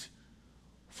eat?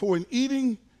 For in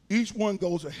eating, each one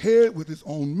goes ahead with his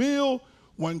own meal.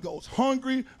 One goes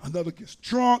hungry, another gets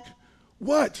drunk.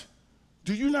 What?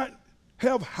 Do you not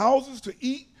have houses to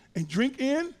eat and drink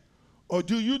in? Or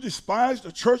do you despise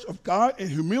the church of God and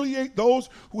humiliate those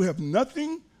who have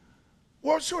nothing?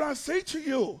 What should I say to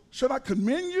you? Should I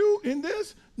commend you in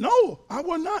this? No, I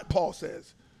will not, Paul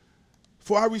says.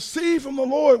 For I received from the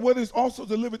Lord what is also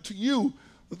delivered to you,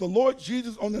 that the Lord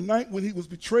Jesus on the night when he was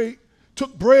betrayed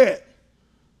took bread.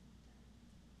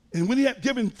 And when he had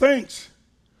given thanks,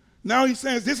 now he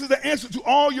says, this is the answer to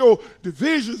all your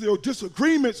divisions, your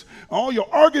disagreements, all your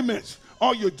arguments,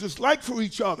 all your dislike for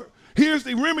each other. Here's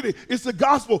the remedy. It's the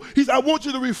gospel. He said, I want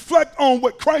you to reflect on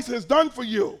what Christ has done for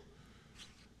you.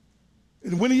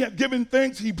 And when he had given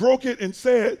thanks, he broke it and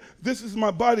said, this is my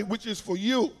body, which is for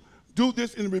you. Do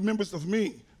this in remembrance of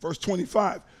me. Verse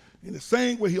 25. In the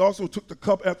same way, he also took the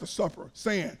cup after supper,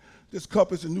 saying, this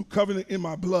cup is a new covenant in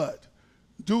my blood.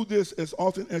 Do this as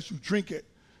often as you drink it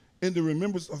in the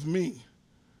remembrance of me.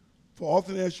 For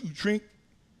often as you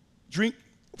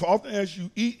for often as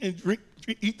you eat and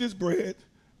eat this bread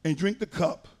and drink the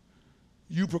cup,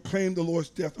 you proclaim the Lord's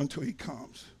death until he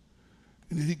comes.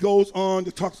 And then he goes on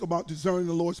to talk about discerning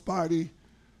the Lord's body,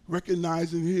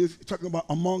 recognizing talking about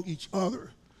among each other,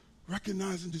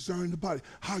 recognizing, discerning the body,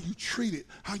 how you treat it,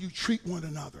 how you treat one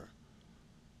another.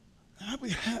 And I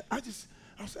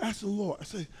was asking the Lord, I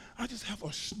said, I just have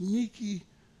a sneaky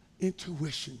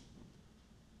intuition.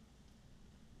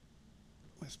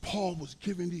 As Paul was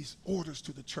giving these orders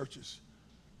to the churches,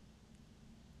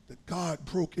 that God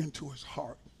broke into his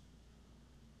heart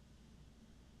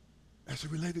as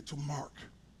it related to Mark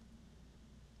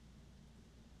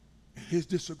and his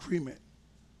disagreement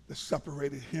that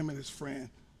separated him and his friend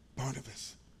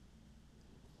Barnabas.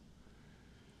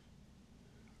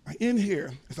 I end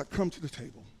here as I come to the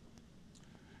table.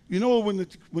 You know, when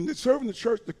they're serving the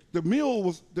church, the meal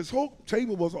was, this whole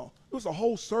table was a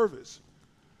whole service.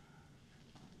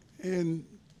 And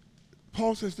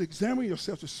Paul says to examine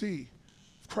yourself to see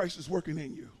if Christ is working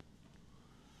in you.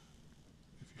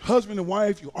 If you're husband and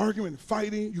wife, you're arguing and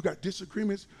fighting, you got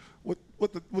disagreements.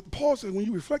 What Paul says, when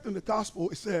you reflect on the gospel,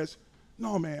 it says,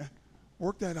 no, man,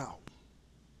 work that out.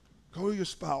 Go to your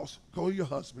spouse, go to your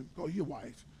husband, go to your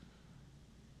wife.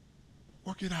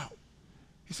 Work it out.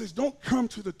 He says, don't come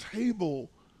to the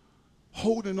table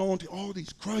holding on to all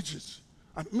these grudges.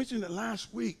 I mentioned it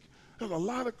last week. There's a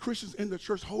lot of Christians in the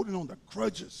church holding on to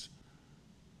grudges,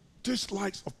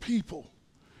 dislikes of people.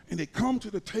 And they come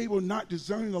to the table not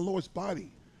discerning the Lord's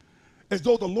body, as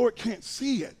though the Lord can't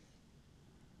see it.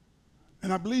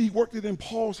 And I believe he worked it in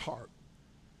Paul's heart.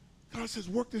 God says,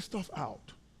 work this stuff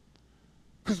out.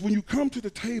 Because when you come to the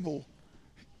table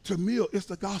to meal, it's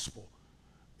the gospel.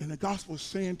 And the gospel is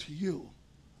saying to you,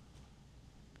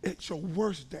 it's your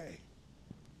worst day.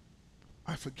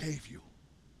 I forgave you.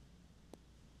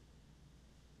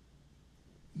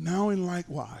 Now in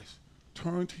likewise,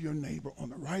 turn to your neighbor on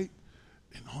the right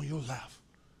and on your left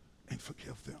and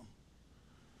forgive them.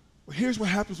 But here's what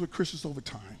happens with Christians over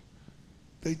time.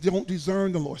 They don't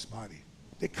discern the Lord's body.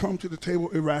 They come to the table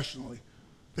irrationally.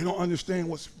 They don't understand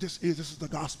what this is. This is the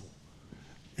gospel.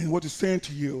 And what it's saying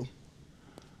to you,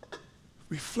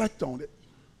 reflect on it.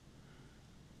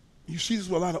 You see this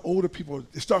with a lot of older people.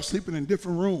 They start sleeping in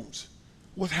different rooms.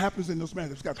 What happens in those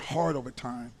matters? It's got hard over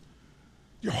time.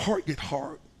 Your heart gets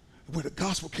hard, where the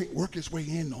gospel can't work its way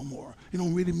in no more. It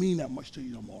don't really mean that much to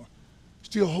you no more.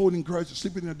 Still holding grudges,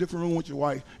 sleeping in a different room with your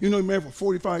wife. You know you're married for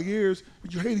 45 years,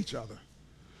 but you hate each other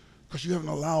because you haven't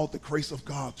allowed the grace of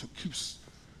God to keep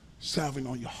salving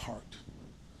on your heart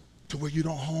to where you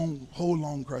don't hold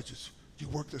long grudges. You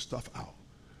work this stuff out.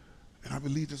 And I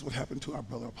believe this is what happened to our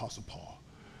brother Apostle Paul.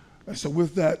 And so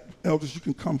with that, elders, you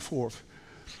can come forth.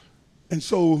 And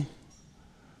so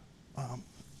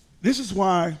this is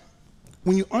why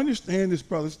when you understand this,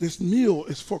 brothers, this meal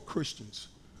is for Christians.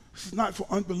 This is not for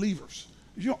unbelievers.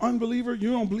 If you're an unbeliever,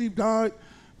 you don't believe God,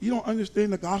 you don't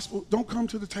understand the gospel, don't come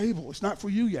to the table. It's not for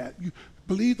you yet. You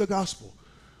believe the gospel.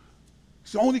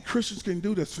 So only Christians can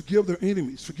do this, forgive their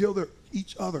enemies, forgive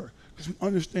each other, because we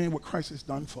understand what Christ has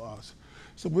done for us.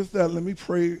 So with that, let me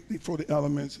pray for the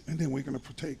elements, and then we're going to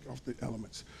partake of the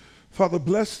elements. Father,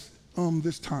 bless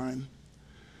this time.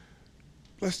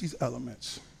 Bless these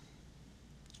elements.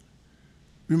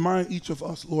 Remind each of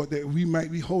us, Lord, that we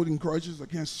might be holding grudges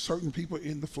against certain people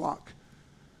in the flock.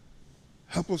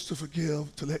 Help us to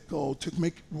forgive, to let go, to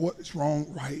make what is wrong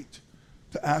right,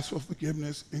 to ask for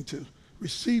forgiveness, and to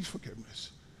receive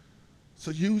forgiveness.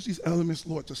 So use these elements,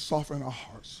 Lord, to soften our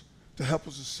hearts, to help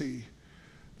us to see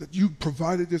that you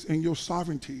provided this in your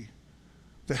sovereignty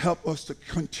to help us to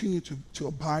continue to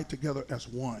abide together as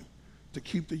one, to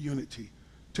keep the unity,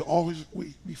 to always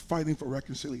be fighting for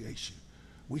reconciliation.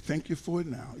 We thank you for it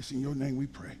now. It's in your name we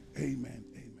pray. Amen.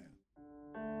 Amen.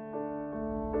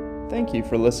 Thank you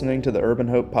for listening to the Urban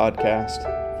Hope Podcast.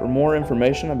 For more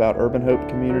information about Urban Hope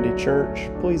Community Church,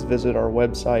 please visit our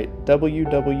website,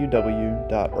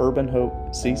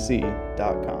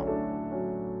 www.urbanhopecc.com.